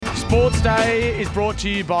Sports Day is brought to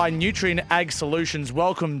you by Nutrien Ag Solutions.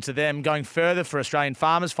 Welcome to them. Going further for Australian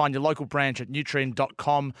farmers, find your local branch at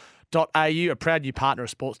nutrien.com.au. A proud new partner of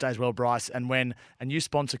Sports Day as well, Bryce. And when a new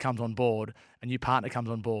sponsor comes on board, a new partner comes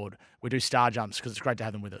on board, we do star jumps because it's great to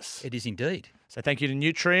have them with us. It is indeed. So thank you to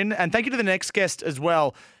Nutrien. And thank you to the next guest as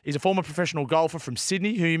well. He's a former professional golfer from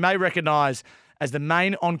Sydney who you may recognise as the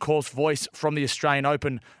main on-course voice from the Australian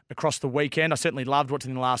Open across the weekend. I certainly loved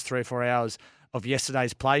watching the last 3 or 4 hours of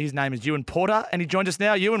yesterday's play. His name is Ewan Porter, and he joined us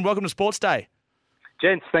now. Ewan, welcome to Sports Day.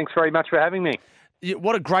 Gents, thanks very much for having me.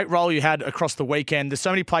 What a great role you had across the weekend. There's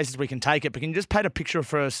so many places we can take it, but can you just paint a picture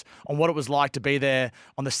for us on what it was like to be there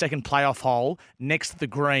on the second playoff hole next to the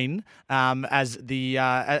green as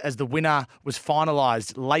the winner was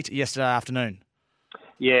finalised late yesterday afternoon?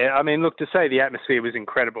 Yeah, I mean, look, to say the atmosphere was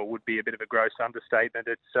incredible would be a bit of a gross understatement.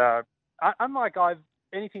 It's unlike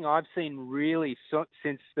anything I've seen really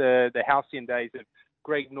since the halcyon days of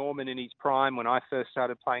Greg Norman in his prime. When I first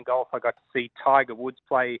started playing golf, I got to see Tiger Woods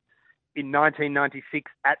play in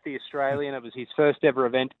 1996 at the Australian. It was his first ever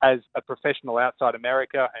event as a professional outside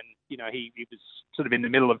America, and you know he was sort of in the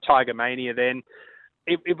middle of Tiger Mania then.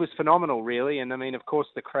 It was phenomenal, really, and I mean, of course,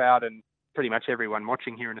 the crowd and pretty much everyone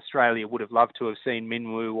watching here in Australia would have loved to have seen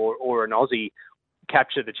Minwoo or an Aussie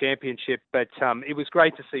capture the championship, but it was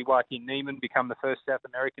great to see Joaquin Niemann become the first South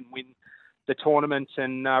American win the tournament,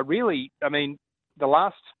 and really, I mean, the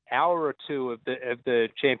last hour or two of the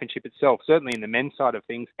championship itself, certainly in the men's side of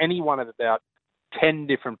things, any one of about 10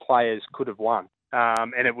 different players could have won,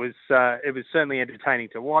 and it was certainly entertaining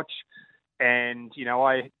to watch, and you know,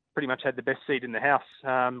 I pretty much had the best seat in the house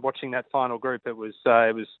watching that final group. It was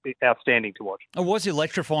outstanding to watch. It was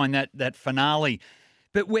electrifying, that finale.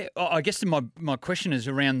 But I guess my question is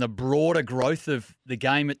around the broader growth of the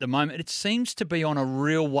game at the moment. It seems to be on a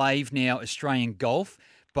real wave now, Australian golf,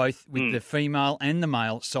 both with the female and the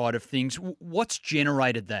male side of things. What's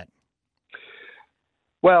generated that?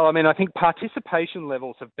 Well, I mean, I think participation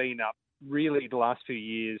levels have been up really the last few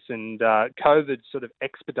years, and COVID sort of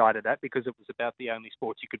expedited that because it was about the only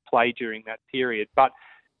sports you could play during that period. But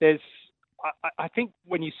I think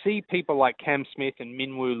when you see people like Cam Smith and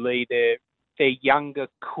Minwoo Lee, they're younger,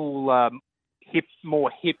 cooler,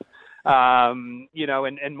 more hip, you know,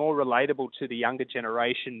 and more relatable to the younger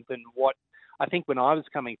generation than what I think when I was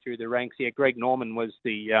coming through the ranks. Yeah, Greg Norman was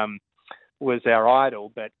our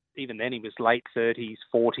idol, but even then he was late 30s,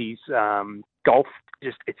 40s. Golf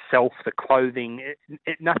just itself, the clothing,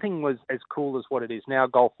 nothing was as cool as what it is now.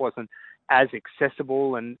 Golf wasn't as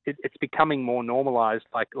accessible, and it's becoming more normalised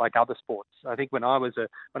like other sports. I think when I was a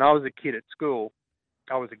kid at school,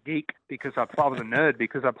 I was a geek because I was a nerd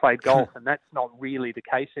because I played golf, and that's not really the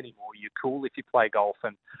case anymore. You're cool if you play golf,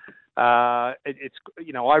 and it's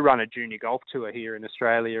you know, I run a junior golf tour here in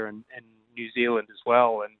Australia and New Zealand as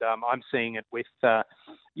well, and I'm seeing it with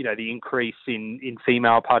you know, the increase in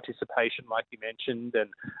female participation, like you mentioned, and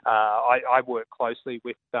I work closely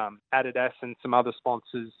with Adidas and some other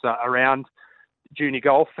sponsors around junior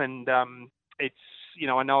golf, and it's, you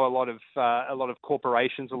know, I know a lot of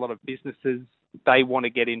corporations, a lot of businesses, they want to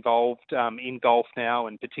get involved in golf now,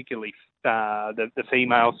 and particularly the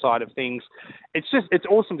female side of things. It's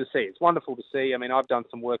awesome to see. It's wonderful to see. I mean, I've done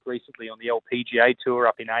some work recently on the LPGA tour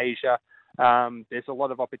up in Asia. There's a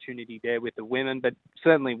lot of opportunity there with the women, but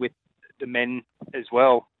certainly with the men as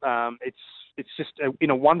well. It's just in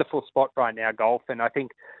a wonderful spot right now, golf. And I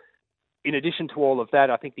think in addition to all of that,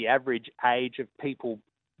 I think the average age of people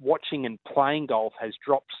watching and playing golf has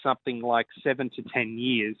dropped something like 7 to 10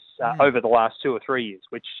 years over the last 2 or 3 years,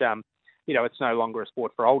 which, you know, it's no longer a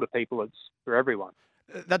sport for older people, it's for everyone.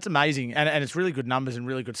 That's amazing, and it's really good numbers and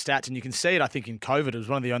really good stats, and you can see it, I think, in COVID. It was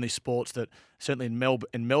one of the only sports that, certainly in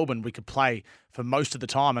Melbourne, we could play for most of the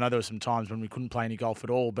time. I know there were some times when we couldn't play any golf at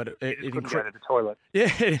all, but it couldn't go to the toilet.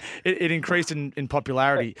 Yeah, it increased in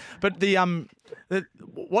popularity. But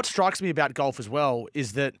what strikes me about golf as well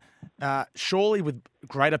is that surely with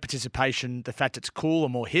greater participation, the fact it's cool or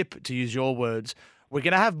more hip, to use your words, we're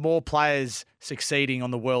going to have more players succeeding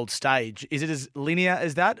on the world stage. Is it as linear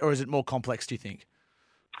as that, or is it more complex, do you think?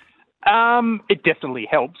 It definitely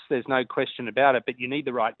helps. There's no question about it, but you need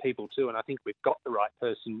the right people too. And I think we've got the right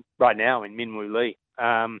person right now in Minwoo Lee.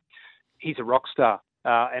 He's a rock star,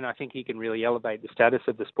 and I think he can really elevate the status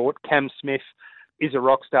of the sport. Cam Smith is a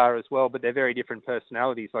rock star as well, but they're very different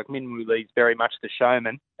personalities. Like Minwoo Lee's very much the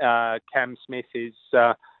showman. Cam Smith is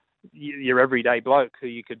your everyday bloke who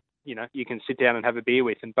you can sit down and have a beer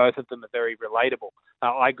with, and both of them are very relatable.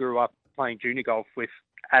 I grew up playing junior golf with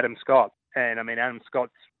Adam Scott, and I mean, Adam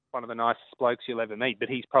Scott's one of the nicest blokes you'll ever meet, but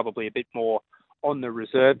he's probably a bit more on the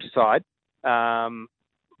reserved side. And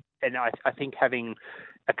I think having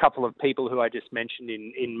a couple of people who I just mentioned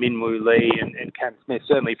in Minwoo Lee and Cam Smith,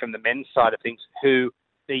 certainly from the men's side of things, who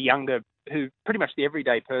pretty much the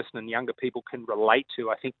everyday person and younger people can relate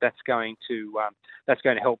to. I think that's going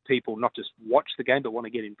to help people not just watch the game but want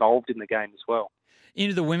to get involved in the game as well.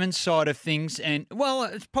 Into the women's side of things, and well,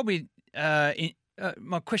 it's probably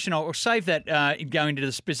my question. I'll save that going to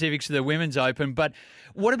the specifics of the Women's Open. But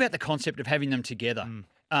what about the concept of having them together?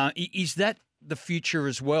 Is that the future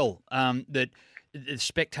as well? That the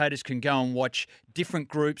spectators can go and watch different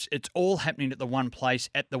groups. It's all happening at the one place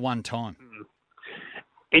at the one time.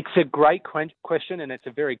 It's a great question, and it's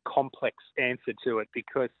a very complex answer to it,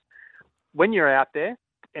 because when you're out there,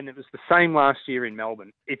 and it was the same last year in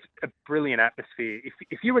Melbourne, it's a brilliant atmosphere.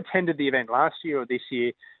 If you attended the event last year or this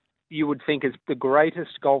year, you would think it's the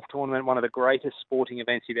greatest golf tournament, one of the greatest sporting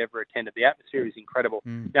events you've ever attended. The atmosphere is incredible.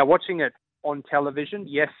 Now, watching it on television,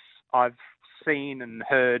 yes, I've seen and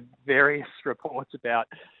heard various reports about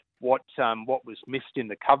what was missed in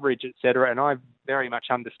the coverage, etc., and I very much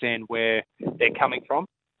understand where they're coming from.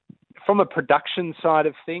 From a production side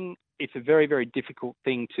of thing, it's a very, very difficult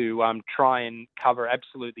thing to try and cover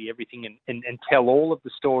absolutely everything and tell all of the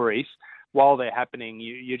stories while they're happening.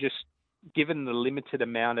 You're just, given the limited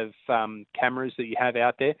amount of cameras that you have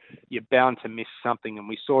out there, you're bound to miss something. And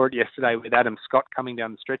we saw it yesterday with Adam Scott coming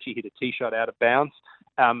down the stretch. He hit a tee shot out of bounds.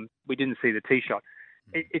 We didn't see the tee shot.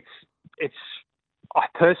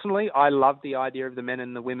 I love the idea of the men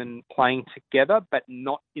and the women playing together, but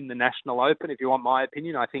not in the National Open. If you want my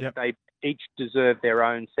opinion, I think they each deserve their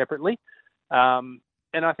own separately. And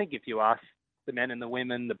I think if you ask the men and the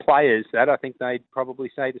women, the players, that I think they'd probably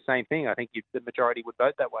say the same thing. I think the majority would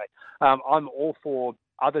vote that way. I'm all for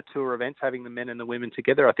other tour events having the men and the women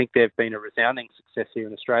together. I think they've been a resounding success here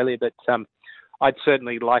in Australia, but I'd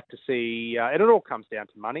certainly like to see, and it all comes down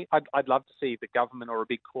to money. I'd love to see the government or a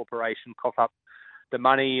big corporation cough up the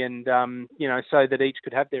money and, so that each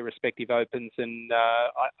could have their respective opens. And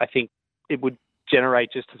I think it would generate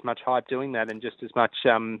just as much hype doing that and just as much,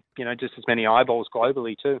 just as many eyeballs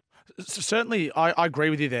globally too. Certainly, I agree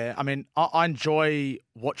with you there. I mean, I enjoy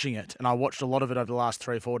watching it, and I watched a lot of it over the last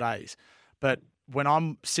 3 or 4 days. But when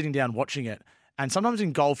I'm sitting down watching it, and sometimes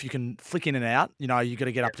in golf you can flick in and out, you got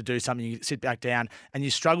to get up to do something, you sit back down, and you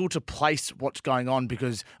struggle to place what's going on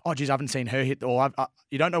because, oh, geez, I haven't seen her hit, or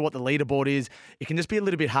you don't know what the leaderboard is. It can just be a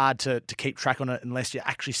little bit hard to keep track on it unless you're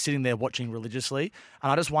actually sitting there watching religiously.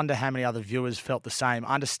 And I just wonder how many other viewers felt the same.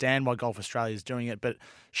 I understand why Golf Australia is doing it, but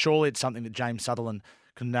surely it's something that James Sutherland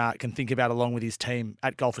can think about along with his team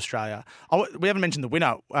at Golf Australia. We haven't mentioned the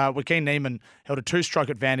winner. Joaquin Niemann held a 2-stroke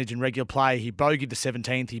advantage in regular play. He bogeyed the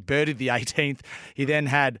 17th. He birdied the 18th. He then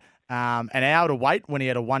had an hour to wait when he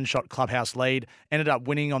had a 1-shot clubhouse lead. Ended up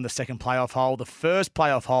winning on the second playoff hole. The first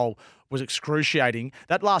playoff hole was excruciating.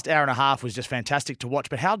 That last hour and a half was just fantastic to watch.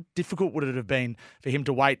 But how difficult would it have been for him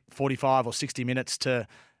to wait 45 or 60 minutes to,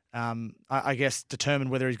 I guess,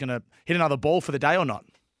 determine whether he's going to hit another ball for the day or not?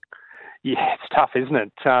 Yeah, it's tough, isn't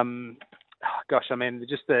it?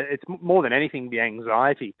 It's more than anything the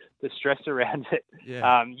anxiety, the stress around it.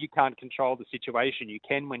 Yeah. You can't control the situation. You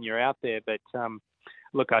can when you're out there, but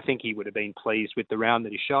look, I think he would have been pleased with the round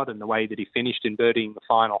that he shot and the way that he finished in birdieing the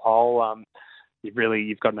final hole.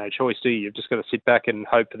 You've got no choice, do you? You've just got to sit back and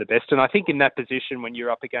hope for the best. And I think in that position, when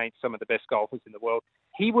you're up against some of the best golfers in the world,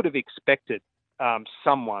 he would have expected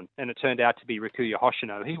someone, and it turned out to be Rikuya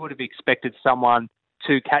Hoshino. He would have expected someone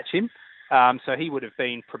to catch him. So he would have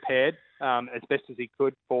been prepared as best as he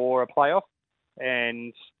could for a playoff.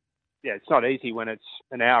 And, yeah, it's not easy when it's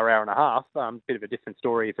an hour and a half. Bit of a different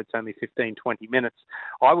story if it's only 15, 20 minutes.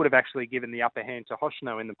 I would have actually given the upper hand to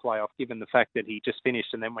Hoshino in the playoff, given the fact that he just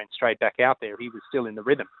finished and then went straight back out there. He was still in the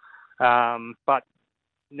rhythm. But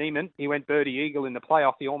Niemann, he went birdie eagle in the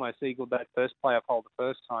playoff. He almost eagled that first playoff hole the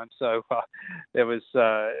first time. So there was,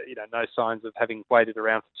 no signs of having waited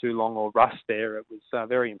around for too long or rust there. It was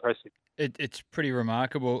very impressive. It's pretty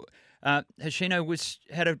remarkable. Hoshino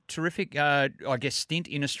had a terrific, stint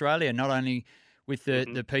in Australia, not only with the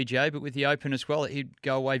PGA, but with the Open as well. He'd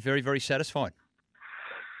go away very, very satisfied.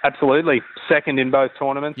 Absolutely. Second in both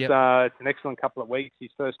tournaments. Yep. It's an excellent couple of weeks. His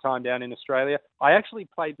first time down in Australia. I actually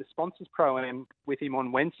played the Sponsors Pro-Am with him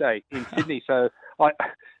on Wednesday in Sydney. So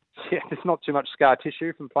there's not too much scar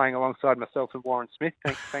tissue from playing alongside myself and Warren Smith,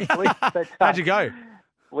 thankfully. But, How'd you go?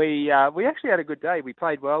 We actually had a good day. We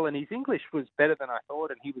played well, and his English was better than I thought,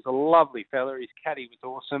 and he was a lovely fella. His caddy was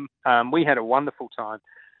awesome. We had a wonderful time.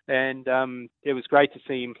 And it was great to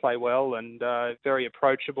see him play well and very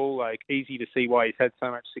approachable, easy to see why he's had so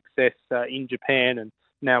much success in Japan, and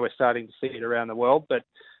now we're starting to see it around the world. But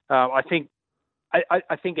I think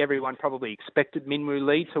I think everyone probably expected Minwoo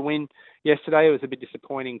Lee to win yesterday. It was a bit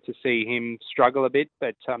disappointing to see him struggle a bit,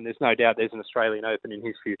 but there's no doubt there's an Australian Open in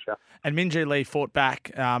his future. And Minjee Lee fought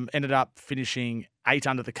back, ended up finishing 8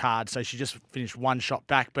 under the card, so she just finished 1 shot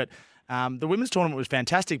back. But the women's tournament was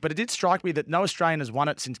fantastic, but it did strike me that no Australian has won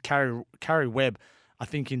it since Carrie Webb, I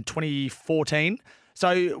think in 2014.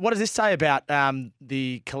 So what does this say about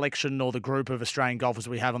the collection or the group of Australian golfers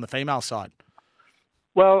we have on the female side?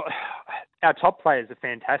 Well, our top players are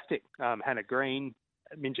fantastic. Hannah Green,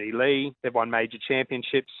 Minjee Lee, they've won major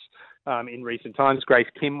championships in recent times. Grace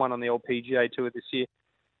Kim won on the LPGA Tour this year.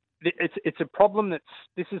 It's a problem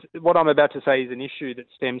this is what I'm about to say is an issue that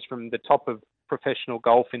stems from the top of professional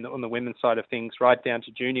golf on the women's side of things right down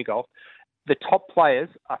to junior golf. The top players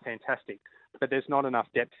are fantastic, but there's not enough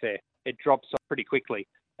depth there. It drops off pretty quickly.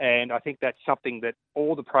 And I think that's something that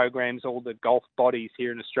all the programs, all the golf bodies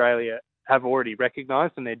here in Australia have already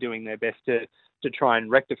recognised, and they're doing their best to try and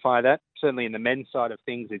rectify that. Certainly in the men's side of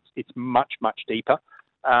things, it's much, much deeper.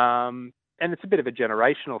 And it's a bit of a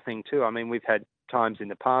generational thing too. I mean, we've had times in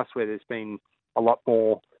the past where there's been a lot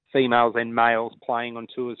more females than males playing on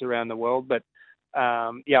tours around the world. But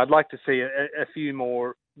I'd like to see a few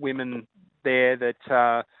more women there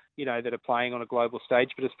that that are playing on a global stage.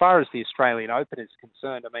 But as far as the Australian Open is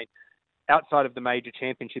concerned, I mean, outside of the major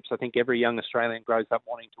championships, I think every young Australian grows up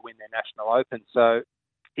wanting to win their national Open. So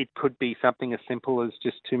it could be something as simple as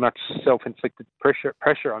just too much self-inflicted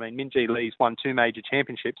pressure. I mean, Minjee Lee's won 2 major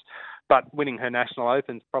championships, but winning her national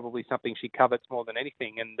Open is probably something she covets more than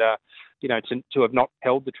anything. And, to have not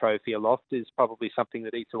held the trophy aloft is probably something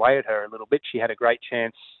that eats away at her a little bit. She had a great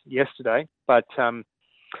chance yesterday, but,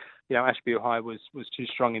 Ashby High was too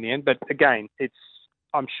strong in the end. But again,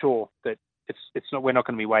 I'm sure that it's not. We're not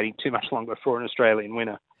going to be waiting too much longer for an Australian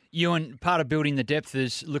winner. Ewan, part of building the depth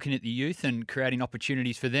is looking at the youth and creating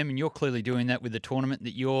opportunities for them, and you're clearly doing that with the tournament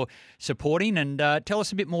that you're supporting. And tell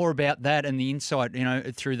us a bit more about that and the insight,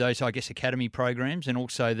 through those, I guess, academy programs and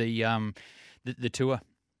also the tour.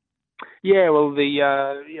 Yeah, well,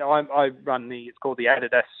 I run it's called the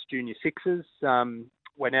Adidas Junior Sixes.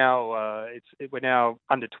 We're now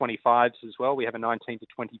under 25s as well. We have a 19 to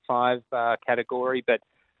 25 category, but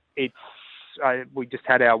we just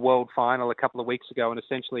had our world final a couple of weeks ago, and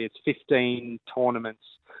essentially it's 15 tournaments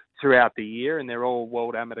throughout the year, and they're all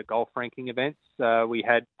world amateur golf ranking events. We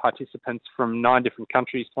had participants from 9 different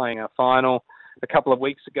countries playing our final a couple of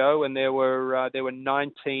weeks ago, and there were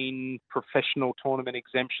 19 professional tournament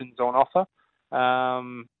exemptions on offer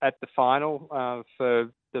at the final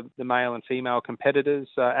for the male and female competitors.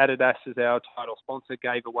 Adidas, as our title sponsor,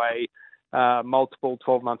 gave away multiple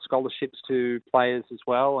 12-month scholarships to players as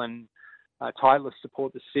well, and Titleist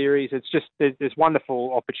support the series. It's just there's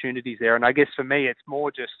wonderful opportunities there, and I guess for me it's more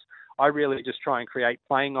just I really just try and create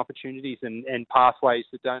playing opportunities and pathways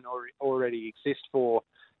that don't already exist for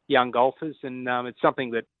young golfers, and it's something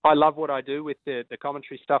that I love what I do with the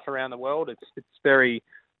commentary stuff around the world. It's very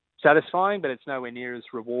satisfying, but it's nowhere near as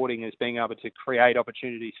rewarding as being able to create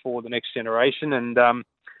opportunities for the next generation, and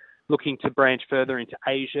looking to branch further into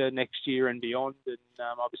Asia next year and beyond. And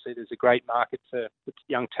obviously there's a great market for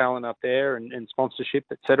young talent up there and sponsorship,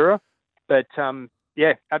 etc. But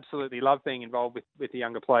absolutely love being involved with the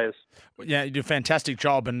younger players. Yeah, you do a fantastic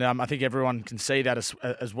job, and I think everyone can see that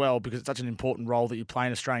as well, because it's such an important role that you play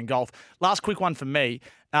in Australian golf. Last quick one for me.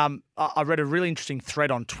 I read a really interesting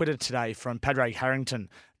thread on Twitter today from Padraig Harrington,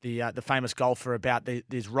 the famous golfer, about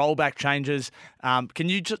these rollback changes. Can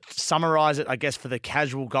you just summarise it, I guess, for the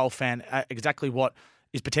casual golf fan, exactly what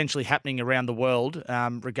is potentially happening around the world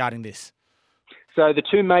regarding this? So the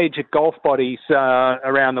 2 major golf bodies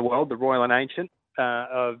around the world, the Royal and Ancient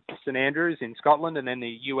of St Andrews in Scotland, and then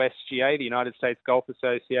the USGA, the United States Golf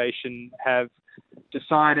Association, have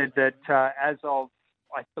decided that as of,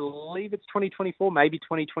 I believe it's 2024, maybe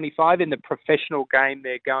 2025, in the professional game,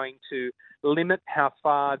 they're going to limit how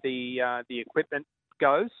far the equipment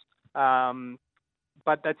goes.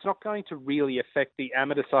 But that's not going to really affect the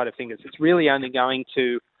amateur side of things. It's really only going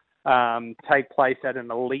to take place at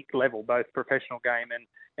an elite level, both professional game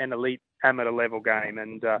and elite amateur level game.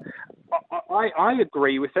 And I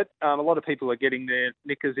agree with it. A lot of people are getting their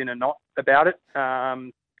knickers in a knot about it.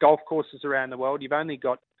 Golf courses around the world, you've only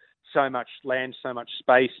got so much land, so much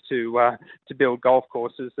space to build golf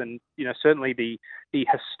courses, and certainly the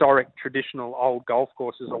historic, traditional old golf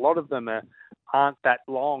courses, a lot of them aren't that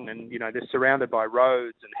long, and they're surrounded by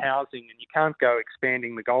roads and housing, and you can't go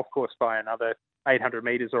expanding the golf course by another 800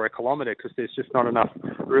 metres or a kilometre because there's just not enough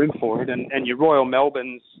room for it. And your Royal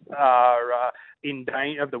Melbournes are in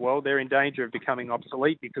danger of the world. They're in danger of becoming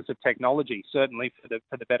obsolete because of technology, certainly for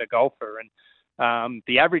the better golfer. And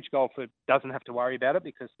The average golfer doesn't have to worry about it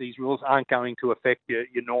because these rules aren't going to affect your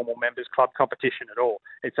normal members club competition at all.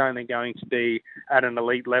 It's only going to be at an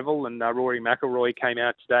elite level. And Rory McIlroy came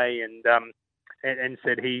out today and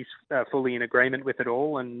said he's fully in agreement with it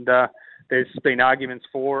all. And there's been arguments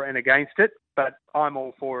for and against it, but I'm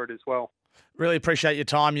all for it as well. Really appreciate your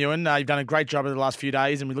time, Ewan. You've done a great job over the last few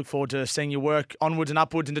days, and we look forward to seeing your work onwards and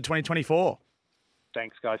upwards into 2024.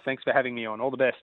 Thanks, guys. Thanks for having me on. All the best.